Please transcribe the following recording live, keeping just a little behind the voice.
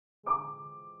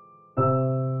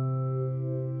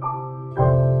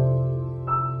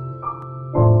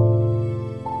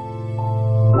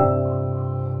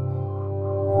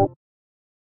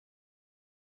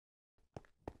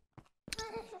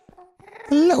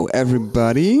Hello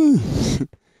everybody!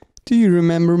 Do you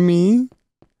remember me?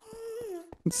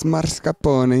 It's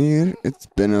Marscapone here. It's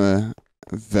been a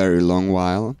very long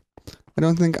while. I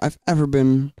don't think I've ever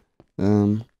been...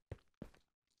 I've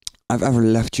ever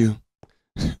left you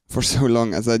for so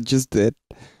long as I just did.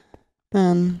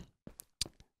 And...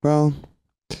 well...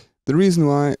 the reason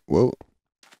why... well...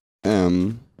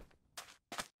 as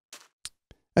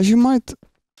you might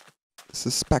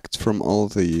suspect from all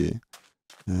the...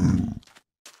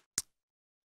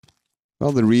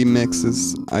 well, the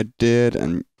remixes I did,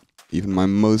 and even my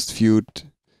most viewed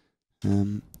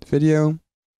video,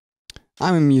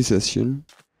 I'm a musician,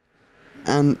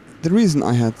 and the reason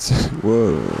I had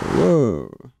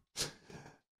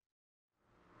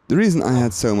the reason I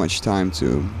had so much time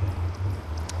to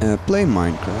play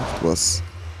Minecraft was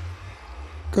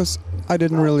because I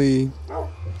didn't really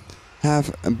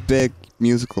have a big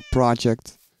musical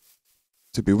project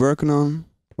to be working on.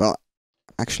 Well,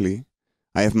 actually,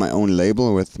 I have my own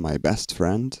label with my best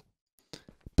friend,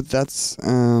 but that's,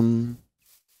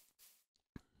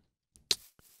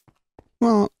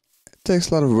 well, it takes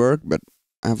a lot of work, but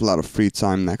I have a lot of free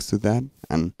time next to that,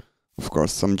 and of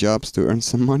course some jobs to earn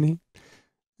some money.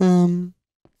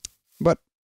 But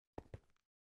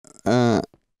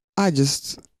I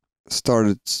just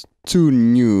started two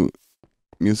new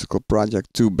musical projects,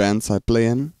 two bands I play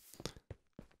in.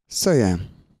 So yeah,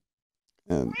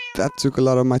 that took a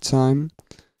lot of my time.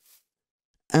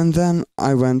 And then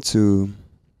I went to,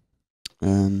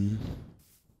 let me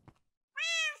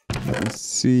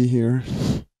see here.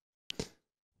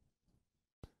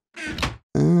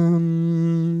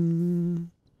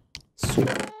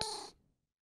 Salt.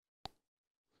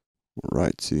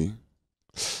 Righty.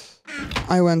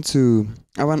 I went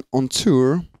on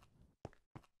tour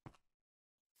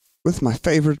with my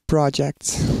favorite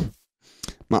project,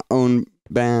 my own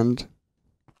band,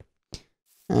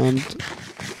 and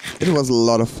it was a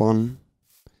lot of fun.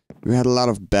 We had a lot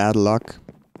of bad luck.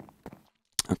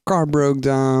 A car broke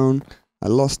down. I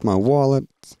lost my wallet.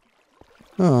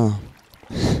 Oh,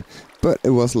 but it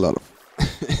was a lot of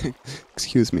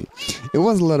excuse me. It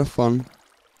was a lot of fun.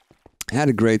 I had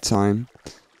a great time.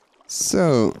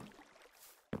 So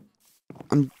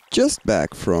I'm just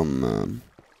back from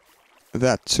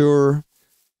that tour.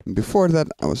 Before that,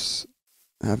 I was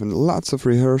having lots of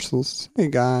rehearsals. Hey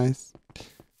guys,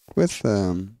 with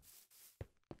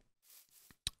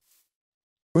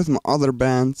my other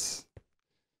bands.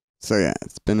 So yeah,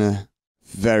 it's been a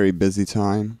very busy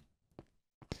time.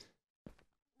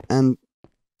 And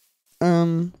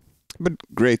but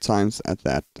great times at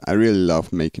that. I really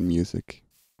love making music.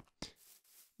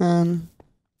 I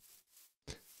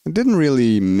didn't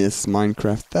really miss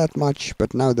Minecraft that much,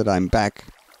 but now that I'm back,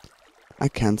 I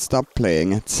can't stop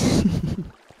playing it.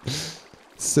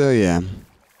 So yeah,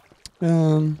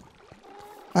 I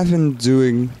have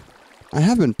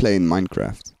been playing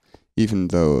Minecraft, even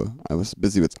though I was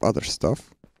busy with other stuff.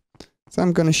 So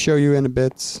I'm gonna show you in a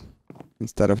bit,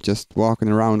 instead of just walking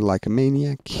around like a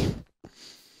maniac.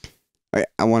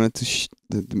 I wanted to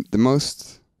the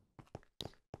most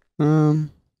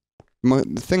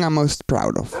the thing I'm most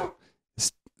proud of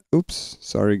is, oops,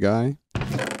 sorry guy,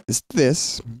 is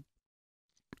this.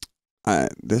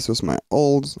 This was my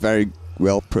old, very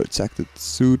well protected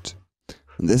suit,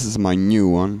 and this is my new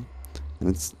one, and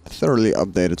it's thoroughly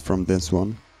updated from this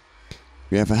one.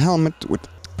 We have a helmet with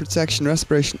protection,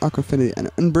 respiration, aquafinity, and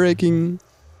unbreaking.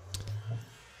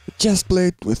 A chest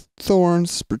plate with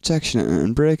thorns, protection,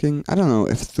 and unbreaking. I don't know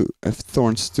if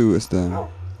thorns 2 is the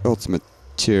ultimate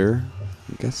tier.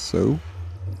 I guess so.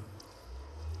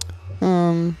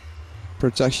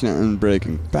 Protection and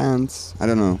unbreaking pants. I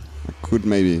don't know. I could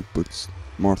maybe put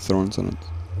more thorns on it.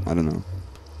 I don't know.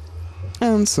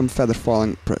 And some feather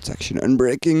falling, protection,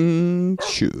 unbreaking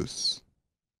shoes.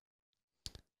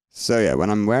 So yeah, when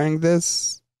I'm wearing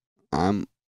this, I'm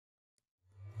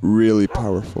really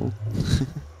powerful.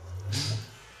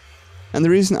 And the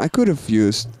reason I could have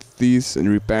used these and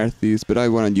repaired these, but I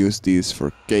want to use these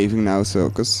for caving now, so,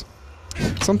 because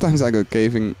sometimes I go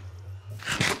caving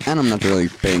and I'm not really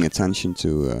paying attention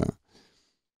to,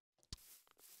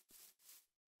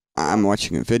 I'm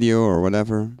watching a video or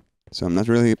whatever, so I'm not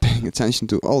really paying attention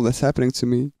to all that's happening to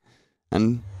me.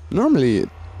 And normally it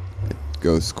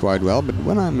goes quite well, but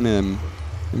when I'm in a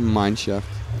mineshaft,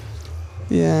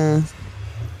 yeah,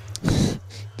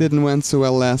 didn't went so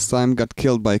well last time. Got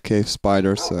killed by a cave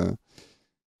spider, so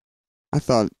I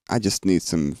thought I just need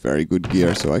some very good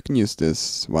gear so I can use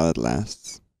this while it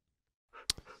lasts.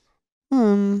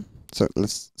 So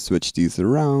let's switch these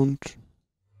around.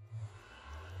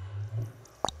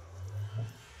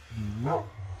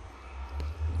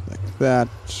 Like that.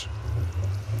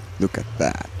 Look at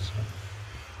that.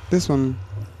 This one,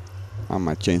 I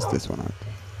might change this one out.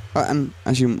 And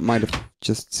as you might have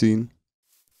just seen,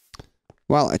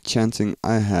 while enchanting,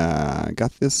 I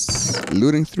got this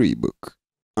Looting 3 book.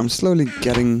 I'm slowly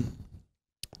getting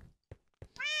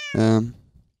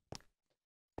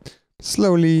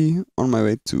slowly on my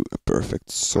way to a perfect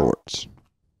sword.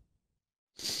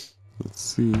 Let's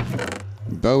see.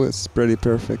 Bow is pretty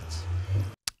perfect.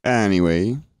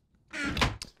 Anyway,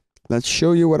 let's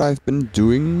show you what I've been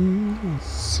doing.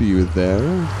 See you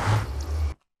there.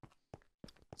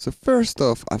 So first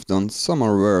off, I've done some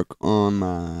more work on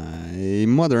my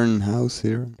modern house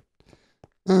here.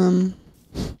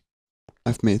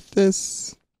 I've made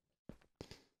this.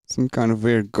 Some kind of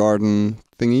weird garden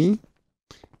thingy.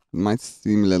 It might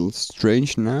seem a little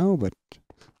strange now, but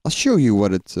I'll show you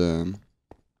what it's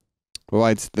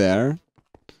why it's there.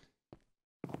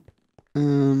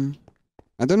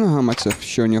 I don't know how much I've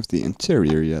shown you of the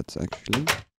interior yet, actually.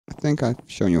 I think I've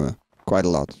shown you quite a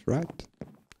lot, right?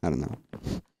 I don't know.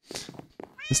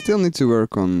 I still need to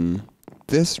work on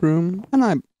this room, and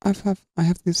I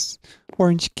have this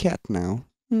orange cat now.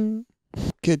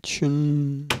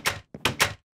 Kitchen.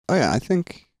 Oh yeah, I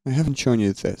think I haven't shown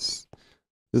you this.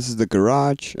 This is the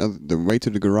garage, the way to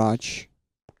the garage.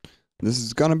 This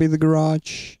is gonna be the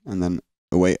garage, and then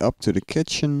a way up to the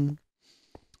kitchen,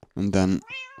 and then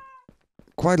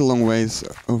quite a long ways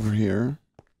over here.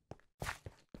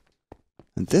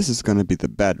 And this is gonna be the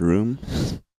bedroom.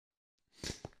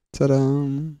 Ta-da!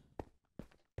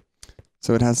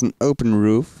 So it has an open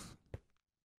roof,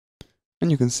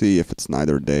 and you can see if it's night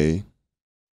or day.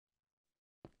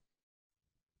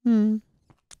 So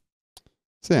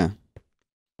yeah.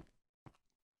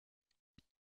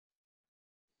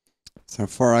 So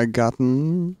far I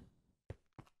gotten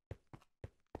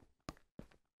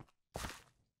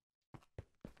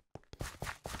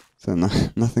so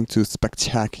nothing too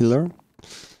spectacular.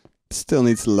 Still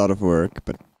needs a lot of work,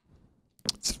 but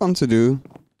it's fun to do.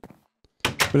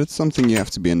 But it's something you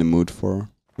have to be in the mood for.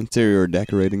 Interior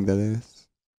decorating, that is.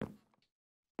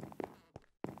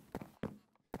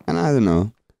 And I don't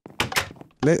know.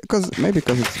 Maybe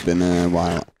because it's been a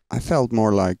while, I felt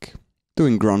more like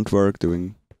doing grunt work,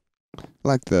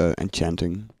 like the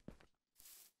enchanting.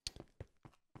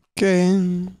 Okay,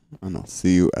 and I'll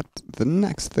see you at the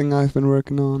next thing I've been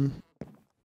working on.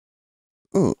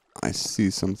 Oh, I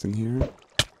see something here.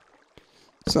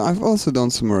 So I've also done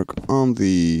some work on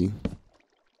the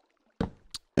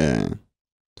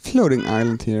floating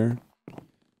island here.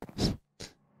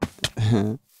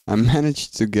 I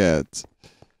managed to get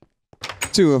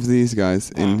 2 of these guys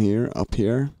in here, up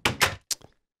here.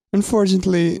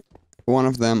 Unfortunately, one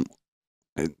of them,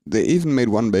 they even made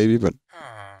one baby, but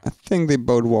I think they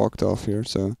both walked off here,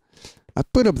 so I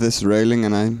put up this railing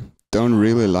and I don't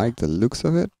really like the looks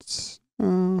of it. It's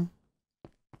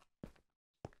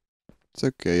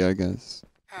okay, I guess.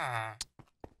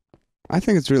 I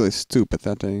think it's really stupid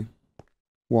that they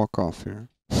walk off here.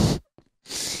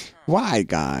 Why,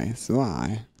 guys?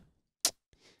 Why?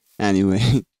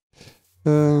 Anyway.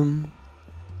 And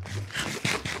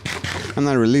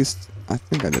I released, I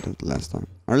think I did it last time.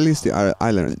 I released the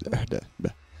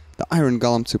iron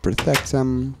golem to protect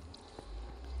them.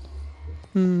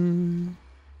 Oh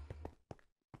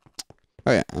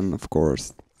yeah, and of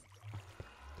course,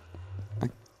 I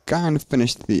kind of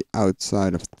finished the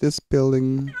outside of this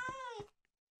building.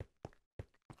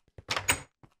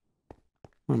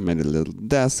 I made a little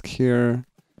desk here.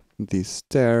 These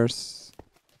stairs.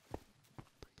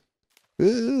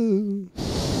 Ooh.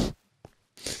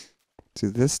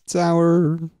 To this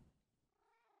tower.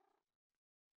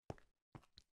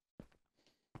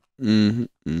 And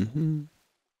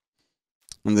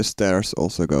the stairs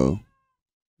also go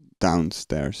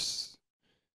downstairs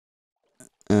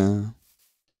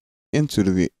into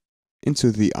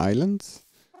the island.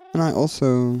 And I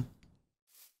also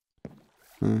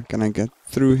can I get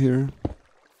through here?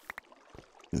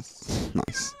 Yes,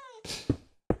 nice.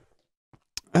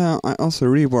 I also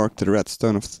reworked the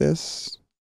redstone of this.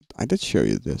 I did show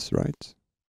you this, right?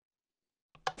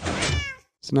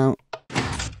 So now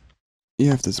you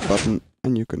have this button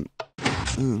and you can...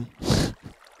 Oh.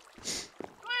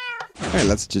 Hey,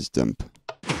 let's just jump.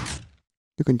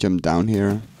 You can jump down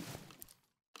here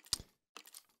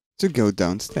to go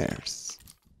downstairs,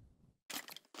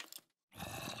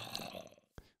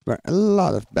 where a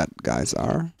lot of bad guys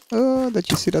are. Oh, did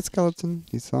you see that skeleton?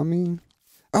 He saw me.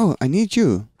 Oh, I need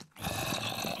you.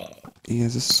 He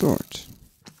has a sword.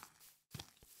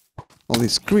 All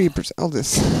these creepers, all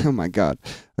this. Oh my god.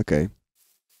 Okay.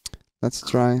 Let's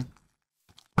try.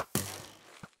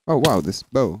 Oh wow, this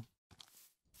bow.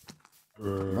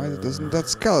 Why doesn't that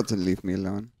skeleton leave me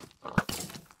alone?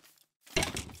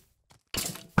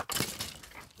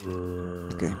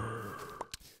 Okay.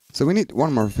 So we need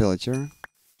one more villager.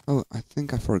 Oh, I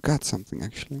think I forgot something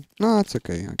actually. No, it's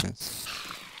okay, I guess.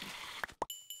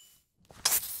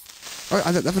 Oh,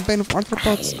 I don't have a bane of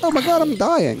arthropods. Oh my god, I'm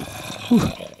dying. Ooh.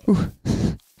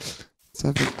 Let's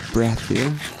have a breath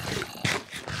here.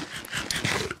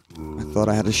 I thought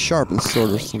I had a sharpened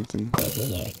sword or something.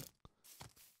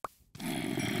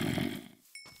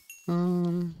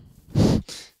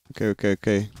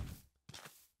 Okay.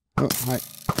 Oh, hi.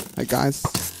 Hi, guys.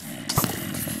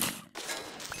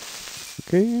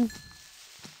 Okay.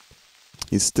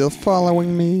 He's still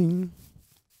following me.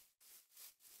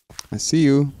 I see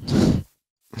you.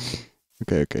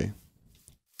 Okay.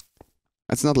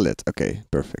 That's not lit. Okay,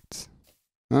 perfect.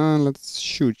 Let's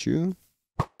shoot you.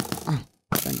 Ah,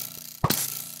 dang it.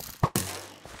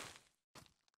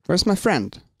 Where's my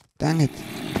friend? Dang it.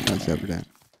 Oh, it's over there.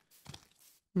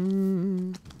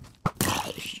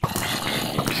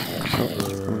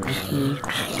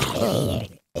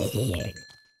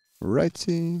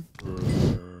 Righty.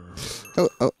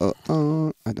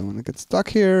 Oh. I don't want to get stuck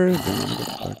here.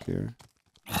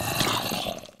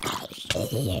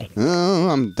 Oh,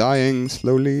 I'm dying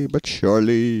slowly but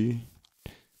surely.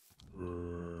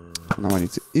 Now I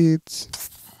need to eat.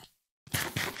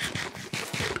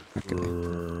 Okay.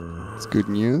 It's good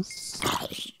news.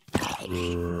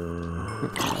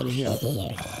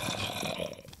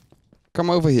 Come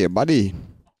over here, buddy.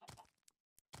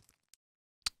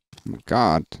 Oh my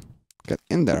god. Get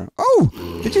in there. Oh!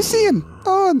 Did you see him?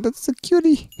 Oh, that's a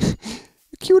cutie.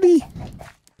 A cutie.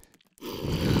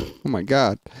 Oh my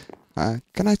god.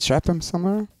 Can I trap him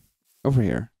somewhere? Over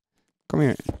here. Come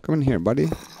here. Come in here, buddy.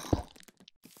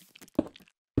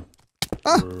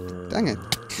 Ah! Dang it.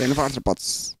 Bane of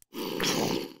arthropods.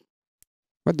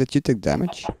 What, did you take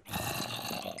damage?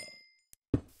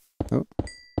 Oh.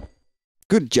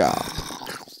 Good job.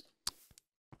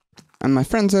 And my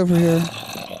friend's over here.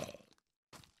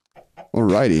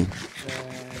 Alrighty.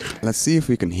 Let's see if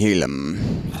we can heal him.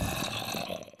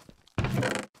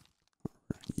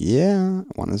 Yeah,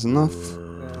 one is enough.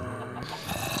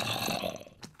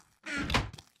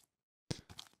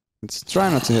 Let's try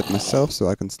not to hit myself so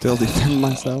I can still defend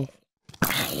myself.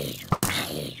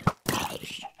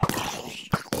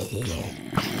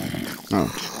 Oh,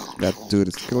 that dude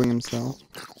is killing himself.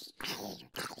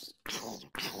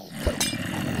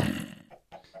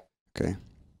 Okay.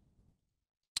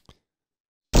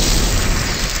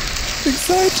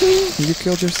 Exciting! You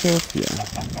killed yourself? Yeah.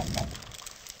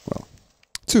 Well,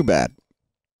 too bad.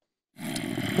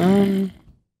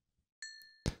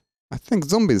 I think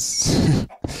zombies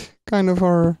kind of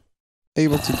are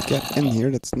able to get in here.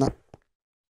 That's not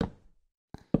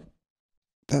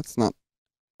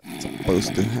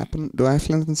supposed to happen. Do I have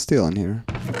flint and steel in here?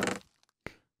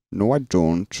 No, I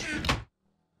don't.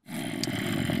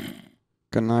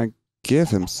 Can I give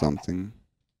him something?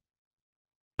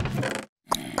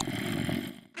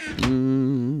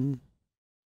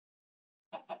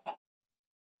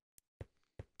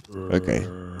 Okay.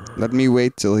 Let me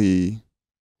wait till he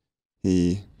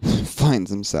finds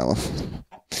himself.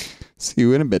 See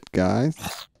you in a bit, guys.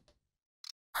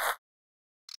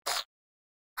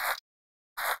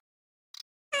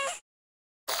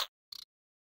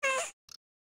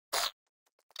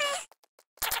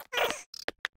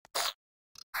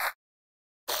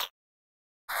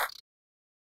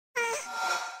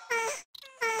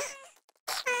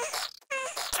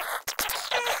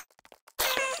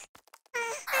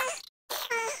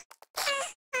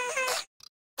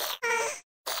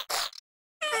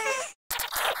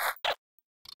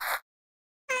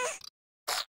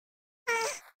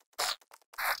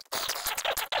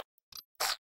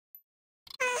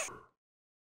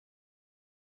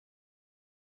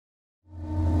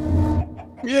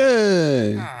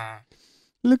 Yay!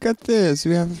 Look at this,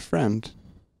 we have a friend.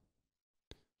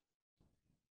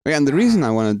 And the reason I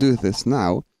want to do this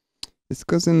now is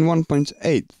because in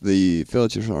 1.8 the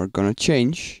villagers are gonna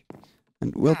change,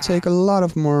 and will take a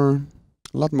lot more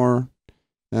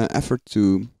effort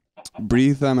to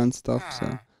breathe them and stuff.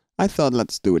 So I thought,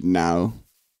 let's do it now,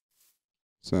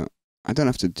 so I don't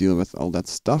have to deal with all that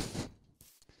stuff.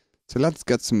 So let's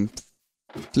get some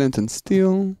flint and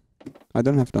steel. I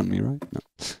don't have it on me, right? No.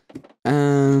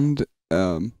 And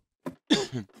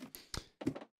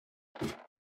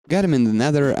get him in the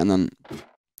nether, and then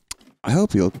I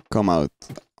hope he'll come out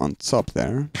on top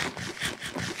there.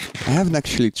 I haven't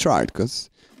actually tried, because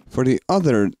for the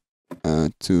other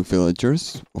two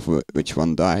villagers, of which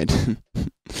one died,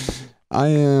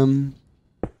 I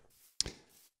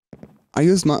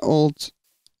used my old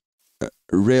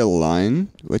rail line,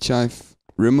 which I've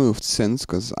removed since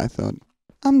because I thought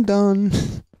I'm done.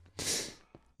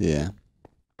 Yeah.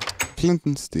 Flint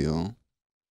and steel.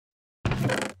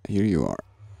 Here you are.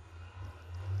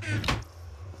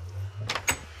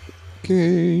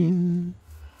 Okay.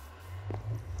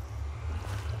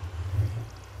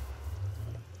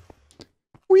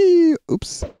 Whee!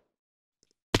 Oops.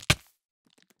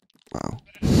 Wow.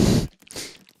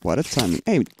 What a timing.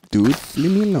 Hey, dude,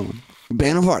 leave me alone.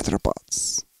 Bane of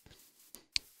arthropods.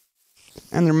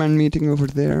 Enderman meeting over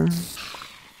there.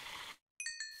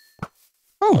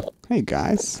 Oh, hey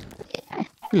guys.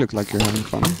 You look like you're having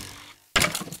fun.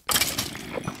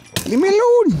 Leave me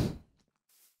alone!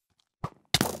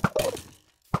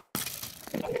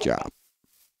 Good job.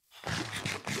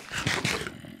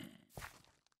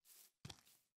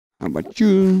 How about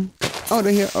you? Oh,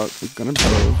 they're here. Oh, it's gonna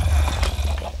blow.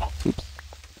 Oops.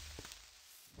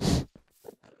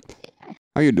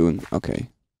 How you doing? Okay.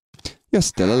 You're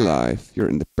still alive. You're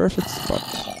in the perfect spot.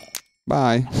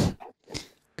 Bye.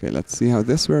 Okay, let's see how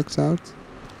this works out.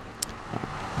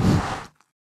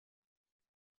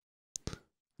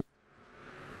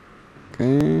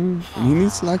 Okay. And he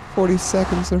needs like 40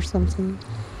 seconds or something.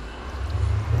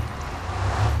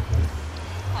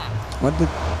 What did...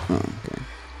 Oh, okay.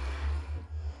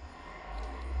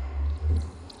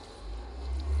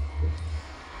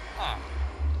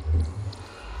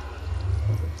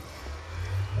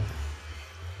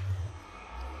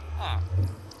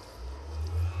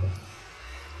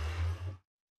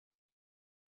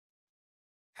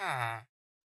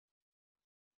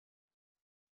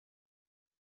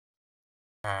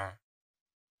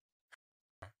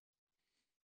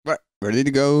 Where did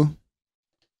he go?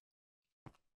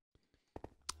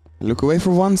 Look away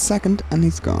for 1 second and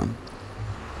he's gone.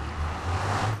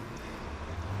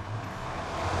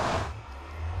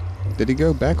 Did he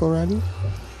go back already?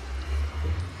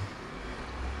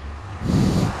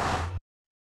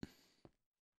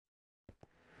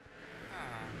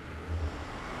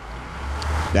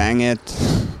 Dang it.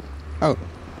 Oh.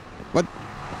 What?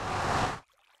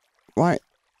 Why?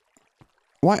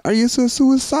 Why are you so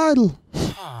suicidal?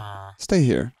 Stay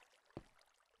here.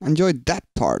 Enjoy that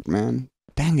part, man.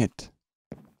 Dang it.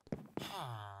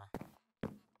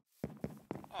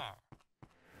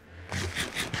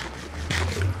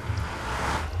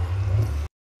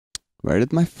 Where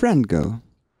did my friend go?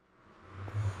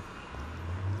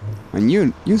 And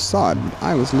you saw it, but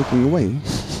I was looking away.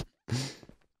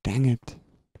 Dang it.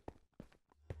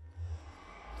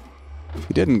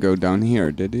 He didn't go down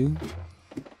here, did he?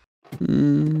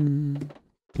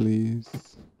 Please.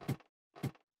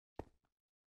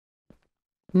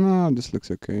 No, this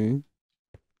looks okay.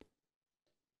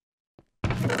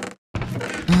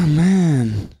 Oh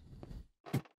man.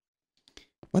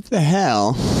 What the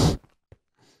hell?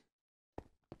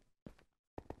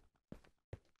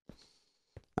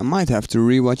 I might have to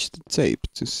rewatch the tape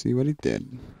to see what he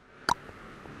did.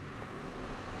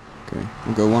 Okay,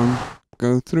 I'll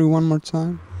go through one more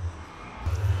time.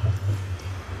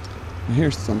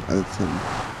 Here's some other thing.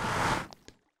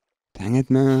 Dang it,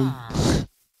 man.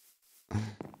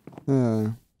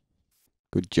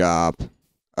 Good job.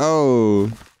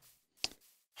 Oh.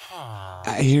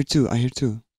 I hear two. I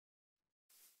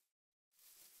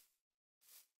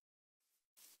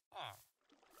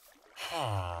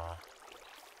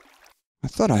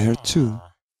thought I heard two.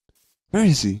 Where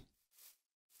is he?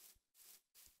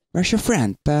 Where's your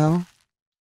friend, pal?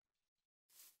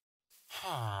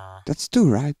 That's two,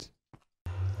 right?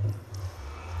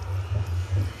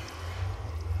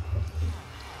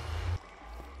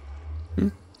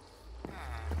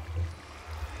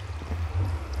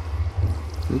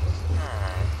 Oops.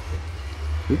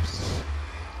 Oops.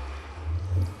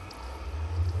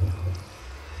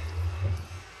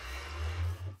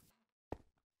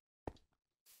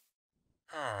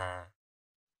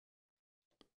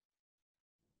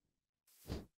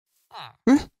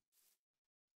 Huh?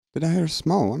 Did I hear a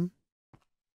small one?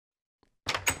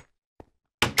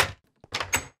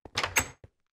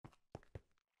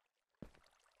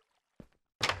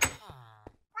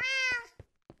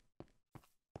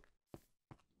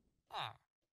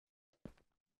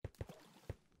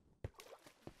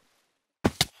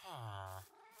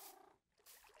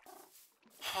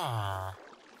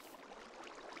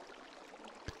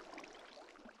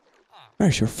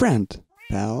 Where's your friend,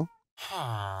 pal?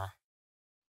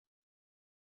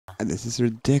 This is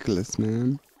ridiculous,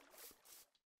 man.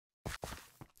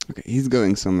 Okay, he's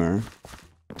going somewhere.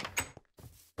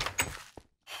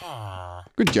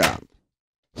 Good job.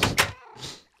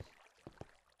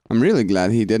 I'm really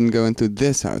glad he didn't go into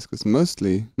this house, because most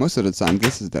of the time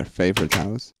this is their favorite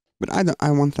house. But I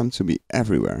want them to be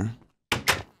everywhere.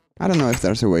 I don't know if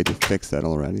there's a way to fix that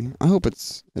already. I hope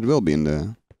it will be in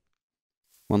the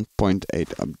 1.8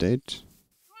 update.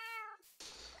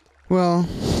 Well,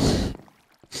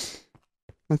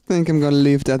 I think I'm gonna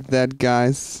leave that,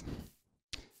 guys.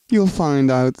 You'll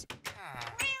find out.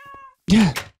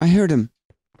 Yeah, I heard him.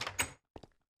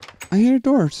 I hear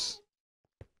doors.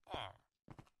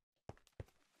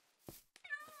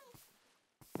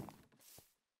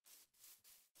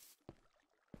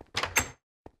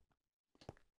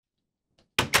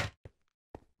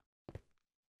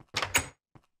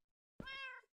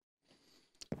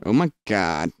 Oh my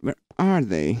god, where are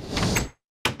they?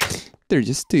 They're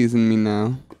just teasing me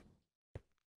now.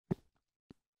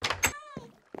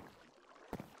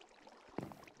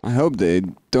 I hope they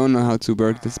don't know how to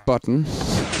work this button.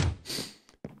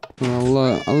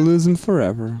 Well, I'll lose them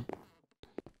forever.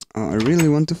 Oh, I really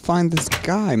want to find this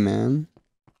guy, man.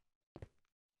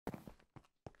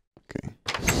 Okay.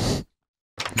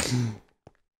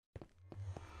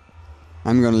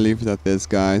 I'm gonna leave it at this,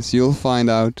 guys. You'll find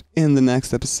out in the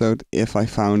next episode if I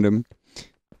found him,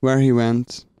 where he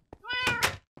went.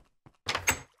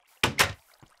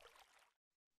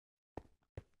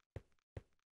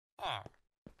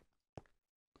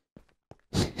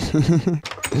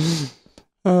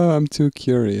 Oh, I'm too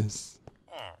curious.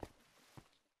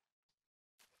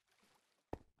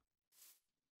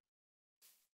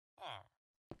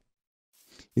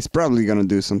 He's probably gonna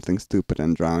do something stupid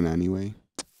and drown anyway.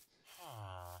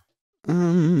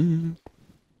 Can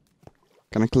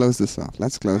I close this off?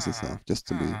 Let's close this off, just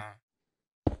to be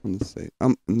on the safe.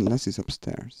 Unless he's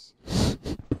upstairs.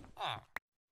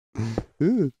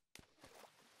 Ooh.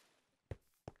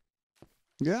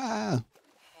 Yeah.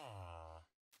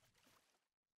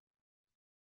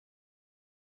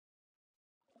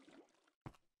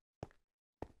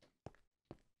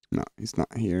 No, he's not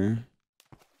here.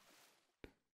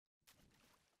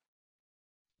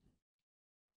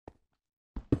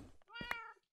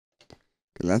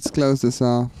 Okay, let's close this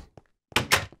off.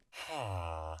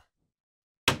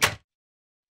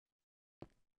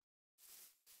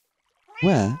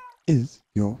 Where is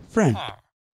your friend?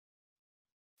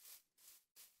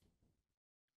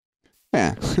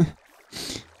 Yeah.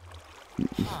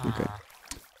 Okay.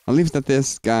 I'll leave it at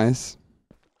this, guys.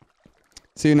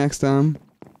 See you next time.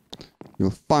 You'll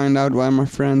find out why my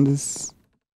friend is...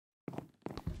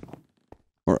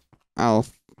 Or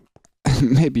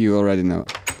maybe you already know.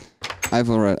 I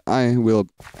will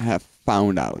have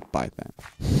found out by then.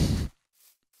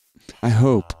 I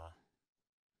hope.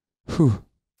 Whew.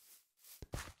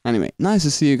 Anyway, nice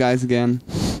to see you guys again.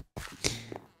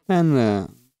 And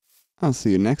I'll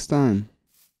see you next time.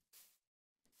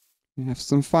 You have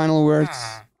some final words?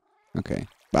 Okay,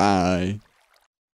 bye.